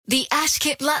The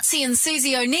Ashkip Lutzi and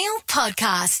Susie O'Neill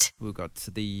podcast. We've got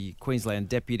the Queensland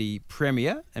Deputy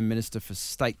Premier and Minister for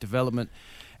State Development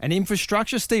and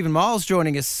Infrastructure, Stephen Miles,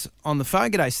 joining us on the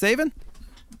phone. G'day, Stephen.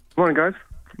 Morning, guys.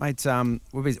 Mate,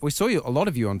 we saw a lot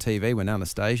of you on TV when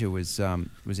Anastasia was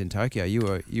in Tokyo.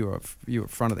 You were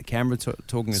front of the camera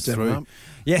talking us through. Up.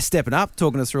 Yeah, stepping up,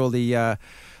 talking us through all the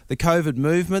COVID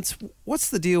movements. What's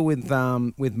the deal with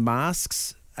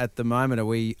masks at the moment? Are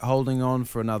we holding on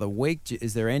for another week?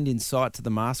 Is there end in sight to the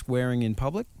mask wearing in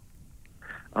public?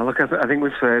 Look, I think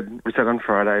we said on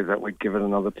Friday that we'd give it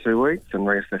another 2 weeks and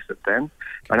reassess it then.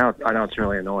 I know it's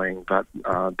really annoying, but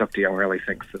Dr. Young really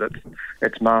thinks that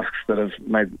it's masks that have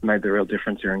made the real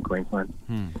difference here in Queensland.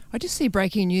 I just see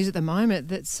breaking news at the moment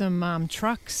that some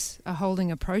trucks are holding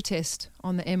a protest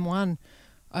on the M1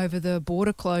 over the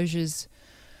border closures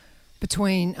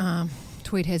between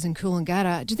Tweed Heads and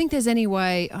Coolangatta. Do you think there's any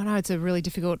way, I know it's a really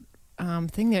difficult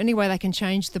thing there, any way they can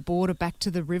change the border back to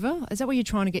the river? Is that what you're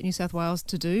trying to get New South Wales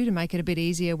to do, to make it a bit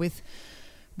easier with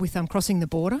crossing the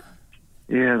border?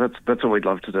 Yeah, that's what we'd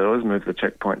love to do, is move the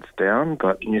checkpoints down,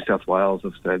 but New South Wales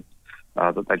have said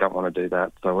that they don't want to do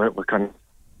that. So we're kind of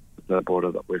the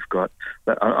border that we've got.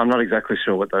 But I'm not exactly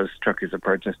sure what those truckers are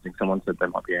protesting. Someone said they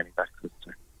might be anti-vaxxers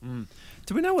too.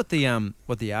 Do we know what the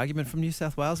argument from New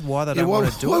South Wales, why they don't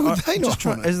want to do it? Why would they not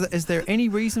want it? Is there any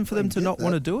reason for them to not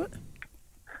want to do it?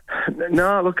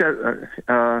 No, look,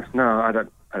 no, I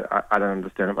don't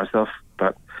understand it myself.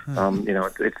 But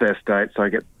it's their state, so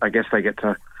I guess they get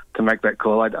to make that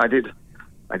call. I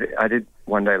did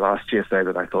one day last year say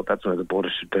that I thought that's where the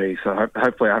border should be. So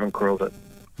hopefully I haven't crawled it.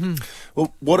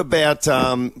 Well, what about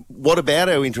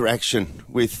our interaction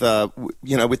with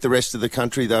with the rest of the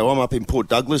country though? I'm up in Port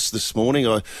Douglas this morning.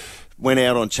 I went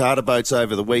out on charter boats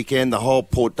over the weekend. The whole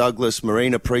Port Douglas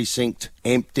Marina precinct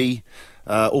empty.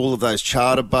 All of those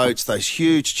charter boats, those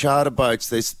huge charter boats,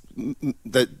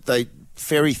 they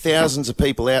ferry thousands of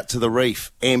people out to the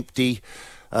reef, empty.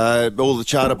 All the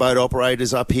charter boat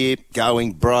operators up here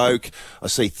going broke. I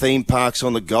see theme parks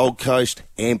on the Gold Coast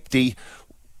empty.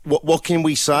 What can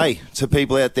we say to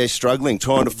people out there struggling,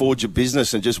 trying to forge a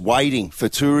business and just waiting for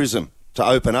tourism to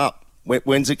open up?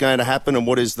 When's it going to happen, and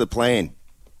what is the plan?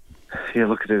 Yeah,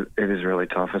 look, it is really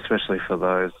tough, especially for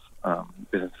those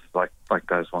businesses like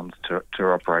those ones,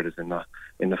 tour operators in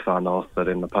the far north that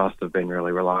in the past have been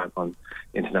really reliant on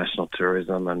international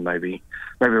tourism and maybe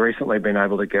recently been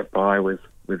able to get by with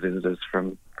visitors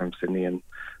from Sydney and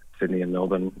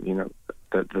Melbourne. You know,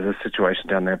 the situation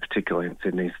down there, particularly in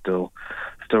Sydney, is still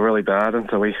really bad, and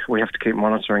so we have to keep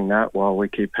monitoring that while we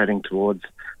keep heading towards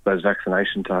those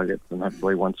vaccination targets. And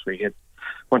hopefully, once we hit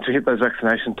those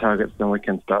vaccination targets, then we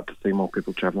can start to see more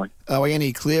people travelling. Are we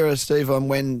any clearer, Steve, on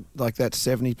when, like that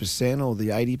 70% or the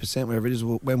 80%, whatever it is,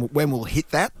 when we'll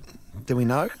hit that? Do we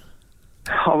know?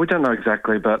 Oh, we don't know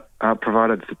exactly, but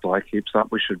provided supply keeps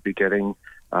up, we should be getting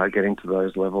to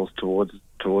those levels towards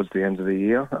the end of the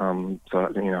year.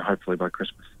 So hopefully by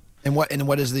Christmas. And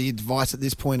what is the advice at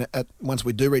this point? Once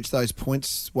we do reach those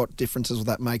points, what differences will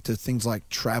that make to things like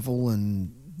travel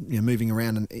and moving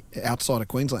around and outside of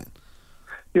Queensland?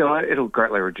 Yeah, it'll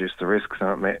greatly reduce the risks,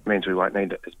 and it means we won't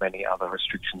need as many other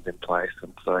restrictions in place.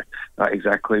 And so,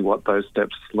 exactly what those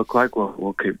steps look like,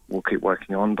 we'll keep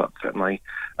working on. But certainly,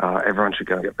 everyone should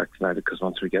go and get vaccinated, because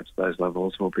once we get to those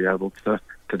levels, we'll be able to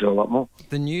do a lot more.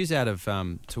 The news out of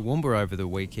Toowoomba over the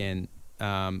weekend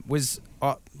was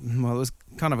it was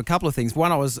kind of a couple of things.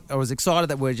 One, I was excited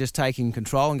that we're just taking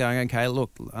control and going, okay,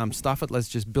 look, stuff it, let's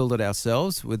just build it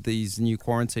ourselves with these new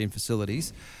quarantine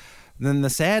facilities. And then the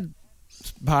sad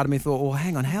part of me thought, well,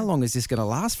 hang on, how long is this going to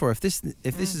last for? If this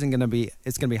isn't going to be,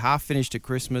 it's going to be half finished at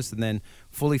Christmas and then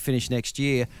fully finished next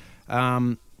year.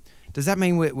 Does that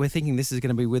mean we're thinking this is going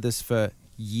to be with us for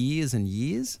years and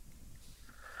years?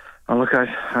 Oh, look,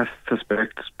 I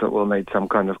suspect that we'll need some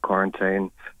kind of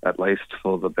quarantine at least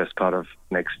for the best part of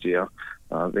next year.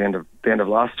 The end of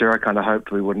last year, I kind of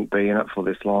hoped we wouldn't be in it for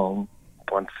this long.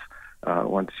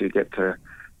 Once you get to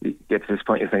this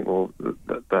point, you think, well,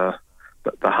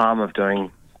 the harm of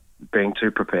being too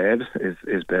prepared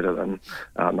is better than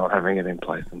not having it in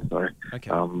place. And so,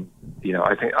 okay.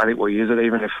 I think we'll use it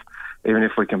even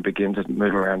if we can begin to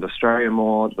move around Australia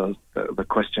more. The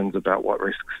questions about what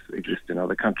risks exist in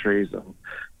other countries, and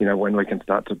when we can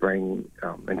start to bring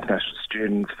international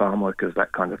students, farm workers,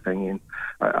 that kind of thing in,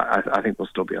 I think we'll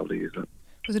still be able to use it.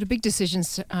 Was it a big decision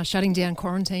shutting down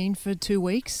quarantine for 2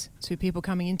 weeks to people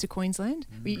coming into Queensland?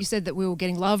 You said that we were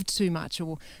getting loved too much,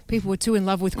 or people were too in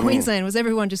love with Queensland. Was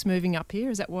everyone just moving up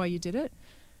here? Is that why you did it?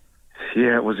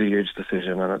 Yeah, it was a huge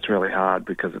decision, and it's really hard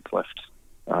because it's left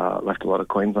left a lot of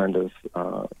Queenslanders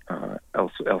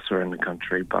elsewhere in the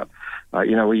country. But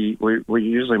we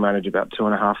usually manage about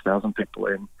 2,500 people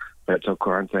in hotel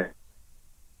quarantine.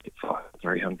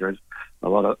 300. A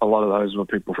lot of those were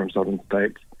people from southern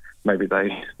states. Maybe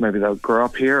they grew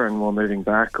up here and were moving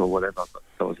back or whatever. But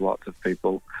there was lots of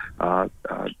people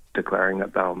declaring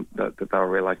that they were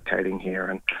relocating here,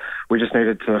 and we just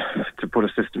needed to put a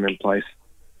system in place.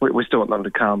 We still want them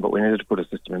to come, but we needed to put a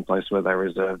system in place where they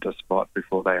reserved a spot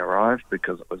before they arrived,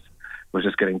 because it was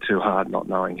just getting too hard not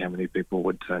knowing how many people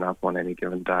would turn up on any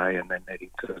given day, and then needing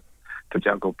to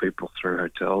juggle people through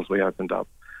hotels. We opened up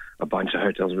a bunch of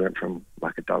hotels. We went from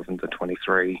like a dozen to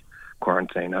 23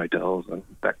 quarantine hotels, and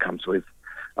that comes with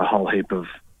a whole heap of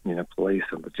police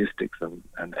and logistics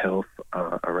and health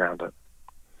around it.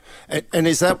 And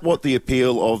is that what the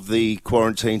appeal of the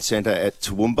quarantine centre at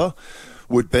Toowoomba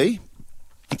would be?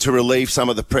 To relieve some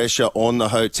of the pressure on the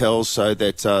hotels so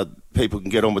that people can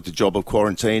get on with the job of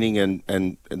quarantining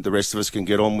and the rest of us can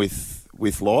get on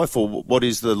with life? Or what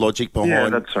is the logic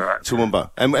behind that's right.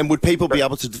 Toowoomba? And would people be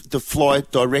able to fly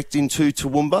direct into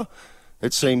Toowoomba?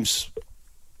 It seems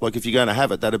like if you're going to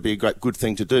have it, that'd be a good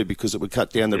thing to do, because it would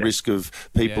cut down the risk of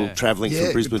people travelling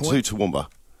from Brisbane to Toowoomba.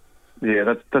 Yeah,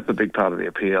 that's a big part of the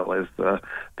appeal, is that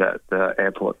the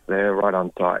airport's there right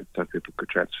on site, so people could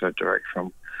transfer direct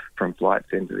from flights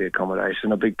into the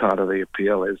accommodation. A big part of the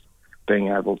appeal is being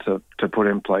able to put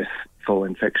in place full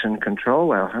infection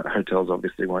control. Our hotels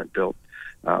obviously weren't built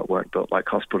like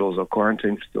hospitals or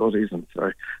quarantine facilities, and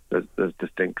so there's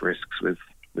distinct risks with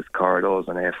corridors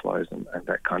and airflows and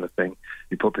that kind of thing.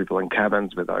 You put people in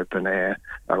cabins with open air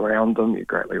around them, you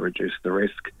greatly reduce the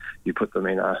risk. You put them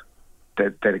in a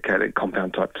dedicated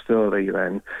compound-type facility,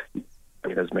 then you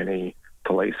need as many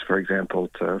police, for example,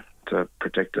 to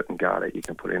protect it and guard it. You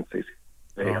can put in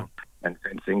CCTV and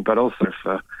fencing, but also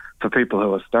for people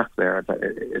who are stuck there,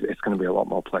 it's going to be a lot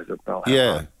more pleasant. They'll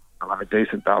have a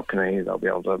decent balcony. They'll be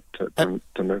able to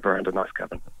move around a nice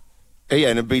cabin. Yeah,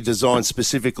 and it'd be designed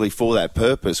specifically for that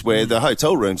purpose, where the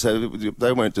hotel rooms,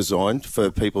 they weren't designed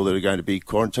for people that are going to be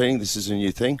quarantining. This is a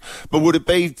new thing. But would it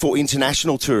be for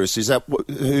international tourists? Is that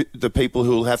the people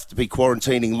who will have to be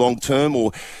quarantining long term,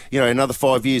 or, another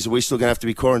 5 years, are we still going to have to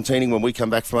be quarantining when we come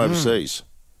back from overseas?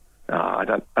 I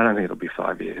don't think it'll be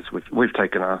 5 years. We've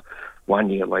taken a 1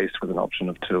 year lease with an option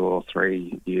of 2 or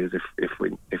 3 years if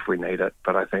we need it.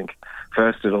 But I think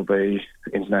first it'll be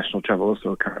international travellers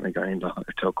who are currently going into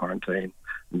hotel quarantine,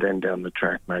 and then down the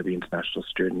track maybe international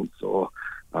students or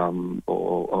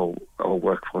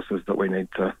workforces that we need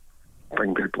to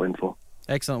bring people in for.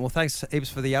 Excellent. Well, thanks heaps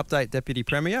for the update, Deputy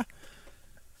Premier.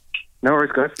 No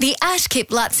worries, guys. The Ash Kip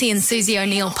Lutzi and Susie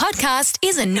O'Neill podcast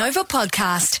is a Nova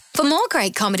podcast. For more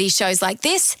great comedy shows like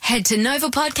this, head to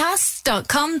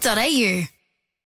novapodcasts.com.au.